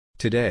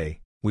Today,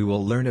 we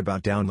will learn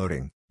about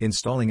downloading,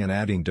 installing and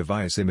adding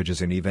device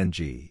images in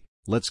EVeng.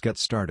 Let's get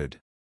started.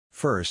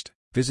 First,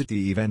 visit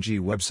the EVeng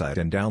website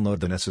and download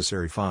the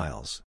necessary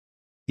files.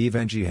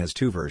 EVeng has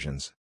two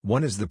versions.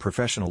 One is the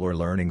Professional or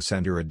Learning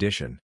Center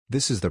edition.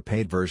 This is the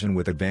paid version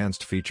with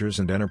advanced features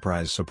and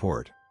enterprise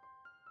support.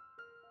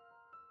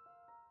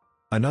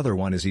 Another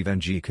one is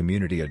EVeng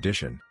Community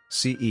Edition,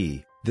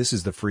 CE. This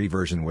is the free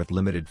version with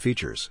limited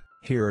features.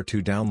 Here are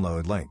two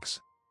download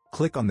links.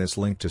 Click on this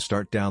link to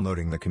start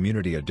downloading the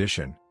Community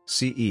Edition,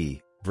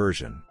 CE,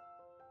 version.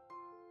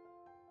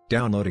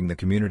 Downloading the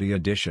Community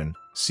Edition,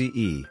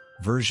 CE,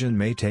 version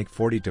may take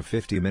 40 to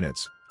 50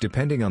 minutes,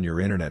 depending on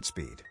your internet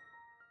speed.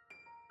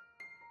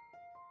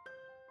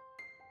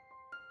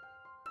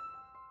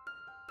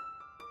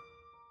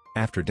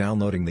 After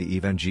downloading the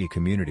EVeng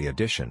Community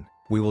Edition,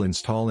 we will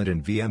install it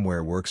in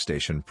VMware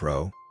Workstation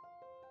Pro.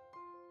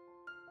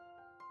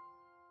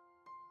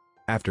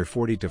 After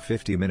 40 to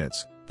 50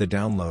 minutes, the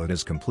download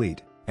is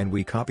complete, and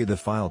we copy the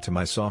file to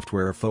my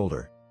software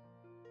folder.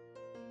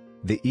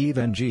 The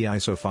EVeng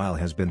ISO file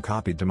has been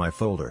copied to my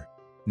folder.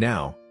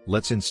 Now,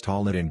 let's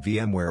install it in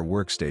VMware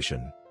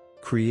Workstation.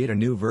 Create a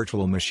new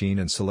virtual machine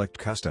and select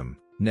Custom,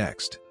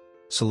 Next.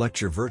 Select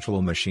your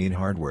virtual machine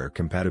hardware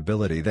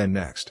compatibility, then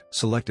Next.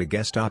 Select a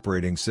guest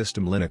operating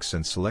system Linux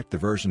and select the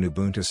version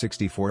Ubuntu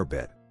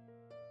 64-bit.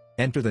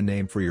 Enter the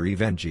name for your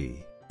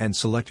EVeng, and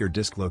select your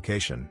disk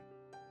location.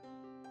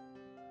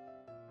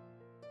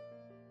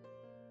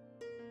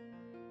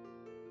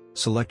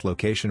 Select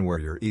location where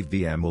your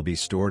EVM will be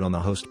stored on the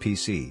host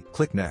PC.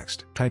 Click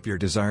Next. Type your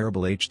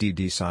desirable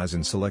HDD size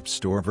and select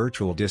Store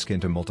Virtual Disk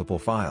into Multiple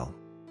File.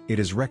 It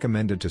is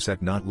recommended to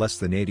set not less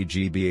than 80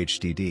 GB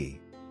HDD.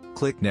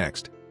 Click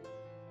Next.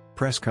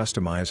 Press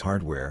Customize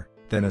Hardware,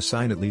 then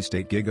assign at least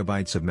 8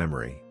 GB of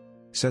memory.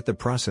 Set the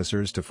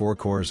processors to 4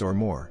 cores or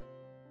more.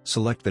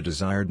 Select the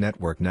desired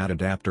network NAT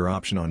adapter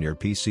option on your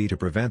PC to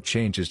prevent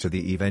changes to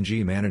the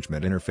EVeng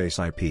management interface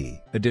IP.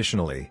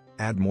 Additionally,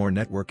 add more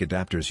network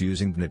adapters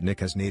using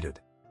NIC as needed.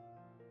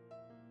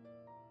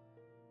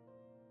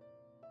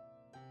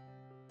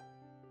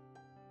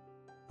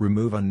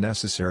 Remove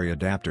unnecessary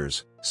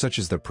adapters, such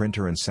as the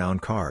printer and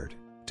sound card,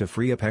 to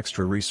free up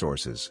extra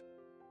resources.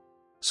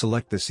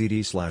 Select the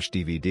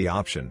CD/DVD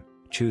option,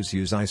 choose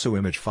Use ISO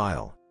image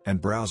file, and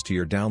browse to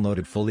your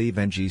downloaded full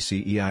EVeng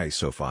CE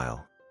ISO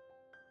file.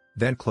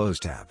 Then close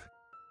tab.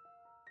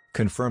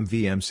 Confirm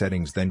VM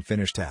settings, then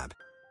finish tab.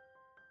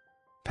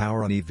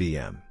 Power on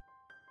EVM.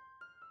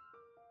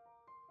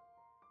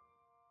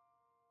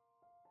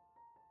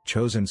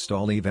 Choose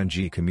Install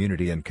EVeng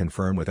Community and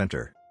confirm with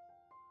Enter.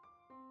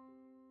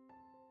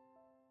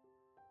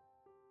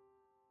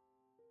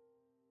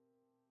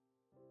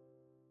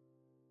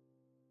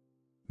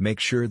 Make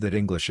sure that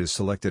English is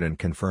selected and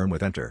confirm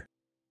with Enter.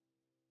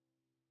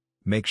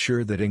 Make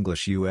sure that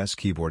English US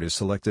keyboard is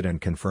selected and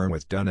confirm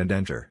with Done and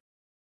Enter.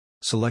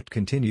 Select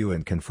Continue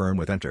and confirm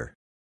with Enter.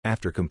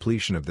 After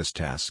completion of this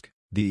task,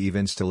 the EVE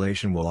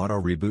installation will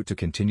auto-reboot to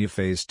continue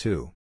phase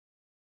 2.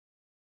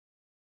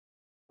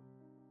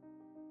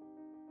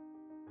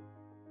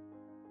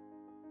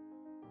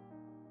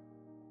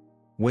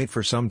 Wait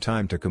for some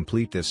time to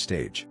complete this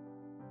stage.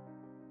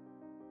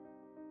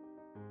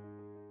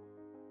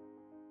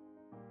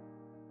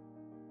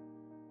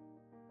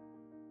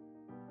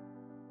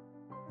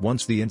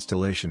 Once the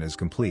installation is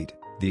complete,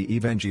 the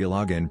EVeng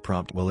login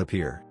prompt will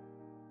appear.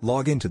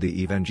 Log into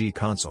the EVeng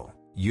console,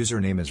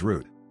 username is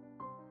root.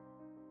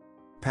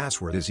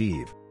 Password is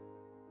Eve.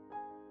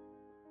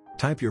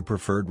 Type your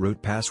preferred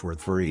root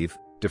password for Eve,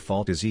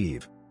 default is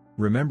Eve.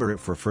 Remember it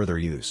for further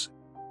use.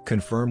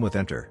 Confirm with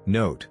Enter.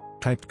 Note,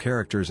 typed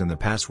characters in the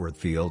password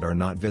field are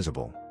not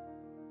visible.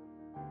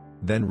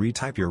 Then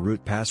retype your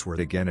root password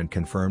again and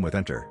confirm with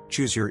Enter.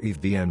 Choose your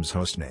EVM's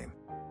hostname.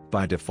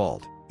 By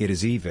default, it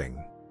is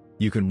eveng.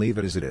 You can leave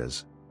it as it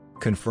is.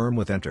 Confirm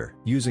with Enter.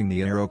 Using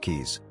the arrow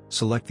keys,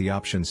 select the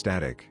option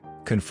Static.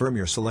 Confirm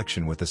your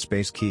selection with the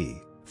space key,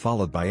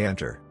 followed by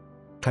Enter.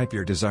 Type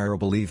your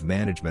desirable EVE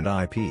management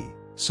IP,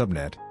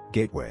 subnet,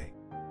 gateway.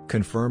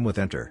 Confirm with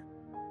Enter.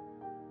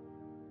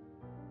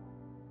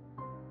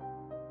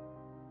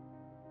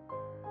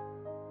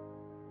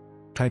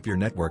 Type your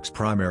network's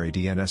primary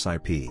DNS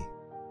IP.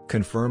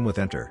 Confirm with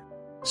Enter.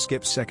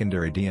 Skip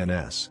secondary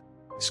DNS.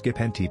 Skip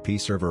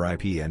NTP server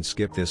IP and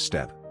skip this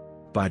step.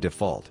 By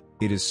default,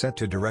 it is set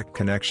to direct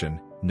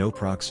connection, no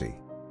proxy.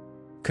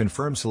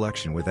 Confirm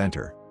selection with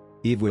Enter.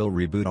 EVE will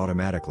reboot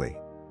automatically.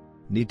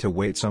 Need to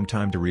wait some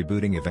time to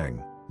rebooting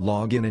eveng.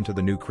 Log in into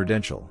the new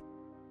credential.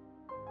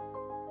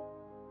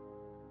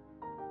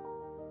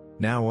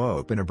 Now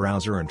open a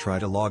browser and try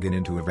to log in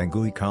into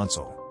EVeng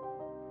console.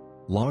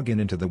 Log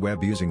in into the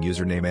web using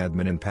username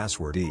admin and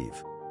password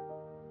Eve.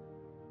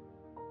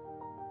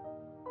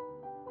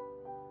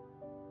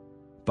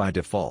 By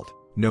default,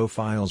 no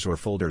files or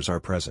folders are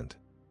present.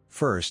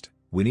 First,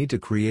 we need to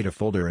create a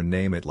folder and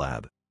name it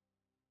lab.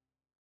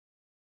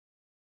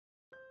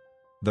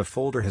 The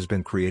folder has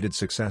been created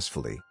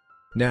successfully.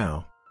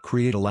 Now,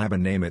 create a lab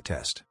and name it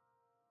test.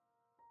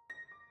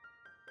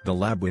 The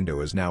lab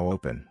window is now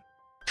open.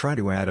 Try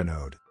to add a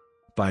node.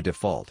 By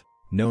default,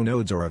 no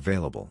nodes are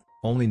available,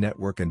 only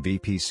network and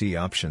VPC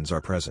options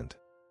are present.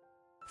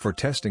 For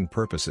testing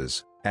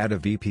purposes, add a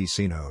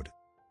VPC node.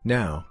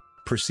 Now,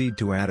 proceed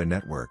to add a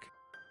network.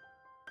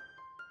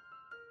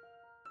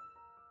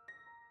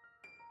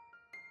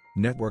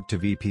 Network to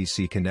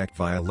VPC connect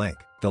via link.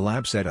 The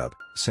lab setup,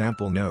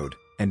 sample node,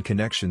 and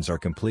connections are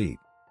complete.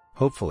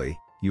 Hopefully,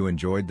 you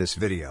enjoyed this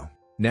video.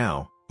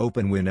 Now,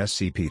 open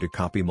WinSCP to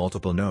copy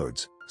multiple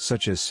nodes,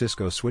 such as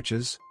Cisco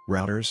switches,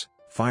 routers,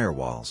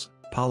 firewalls,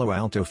 Palo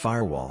Alto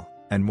firewall,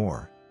 and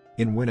more.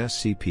 In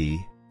WinSCP,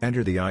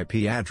 enter the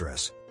IP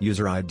address,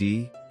 user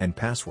ID, and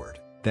password,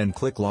 then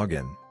click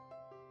Login.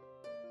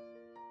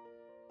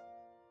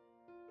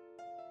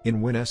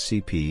 In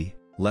WinSCP,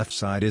 left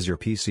side is your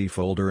PC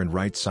folder and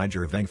right side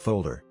your eveng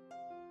folder.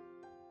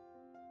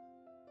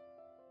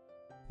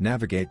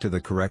 Navigate to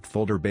the correct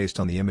folder based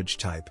on the image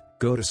type,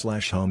 go to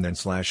 /home then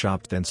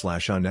 /opt then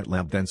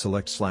 /unetlab then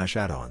select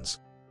 /addons.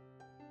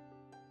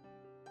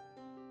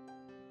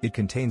 It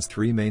contains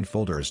three main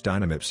folders: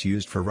 Dynamips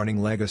used for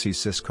running legacy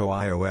Cisco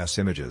IOS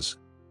images,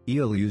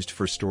 EOL used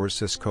for store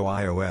Cisco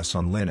IOS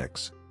on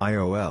Linux,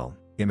 IOL,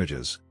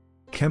 images,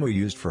 Chemo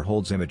used for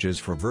holds images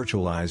for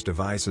virtualized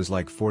devices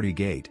like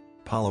FortiGate,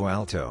 Palo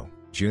Alto,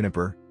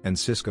 Juniper, and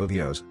Cisco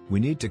VIOs. We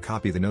need to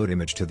copy the node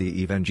image to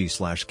the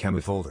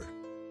eveng/chemo folder.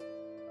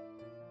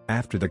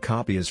 After the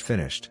copy is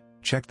finished,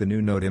 check the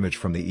new node image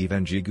from the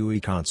eveng GUI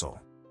console.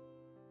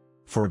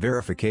 For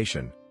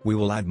verification, we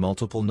will add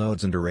multiple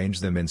nodes and arrange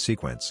them in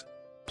sequence.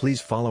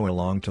 Please follow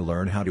along to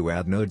learn how to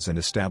add nodes and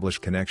establish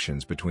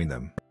connections between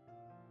them.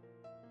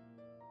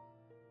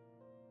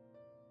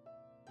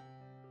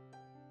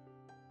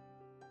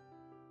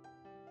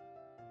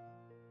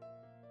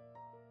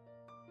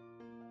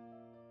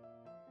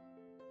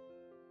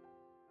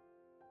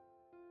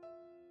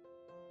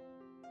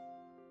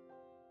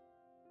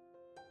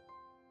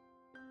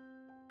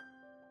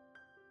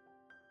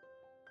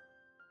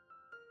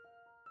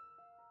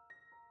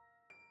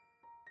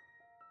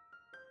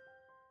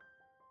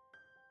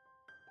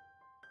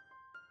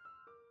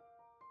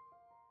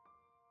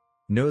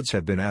 Nodes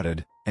have been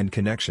added, and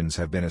connections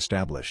have been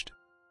established.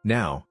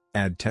 Now,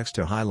 add text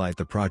to highlight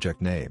the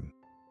project name.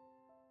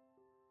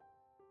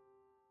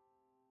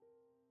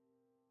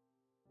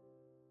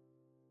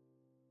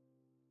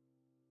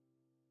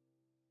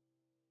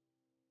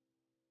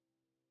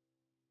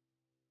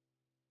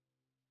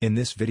 In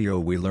this video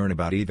we learn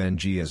about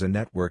eveng as a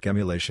network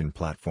emulation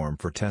platform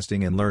for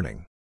testing and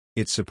learning.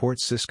 It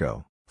supports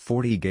Cisco,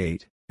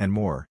 FortiGate, and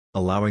more,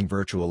 allowing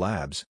virtual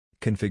labs,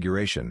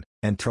 configuration,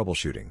 and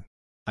troubleshooting.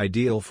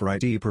 Ideal for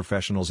IT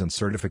professionals and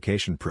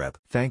certification prep.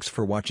 Thanks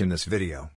for watching this video.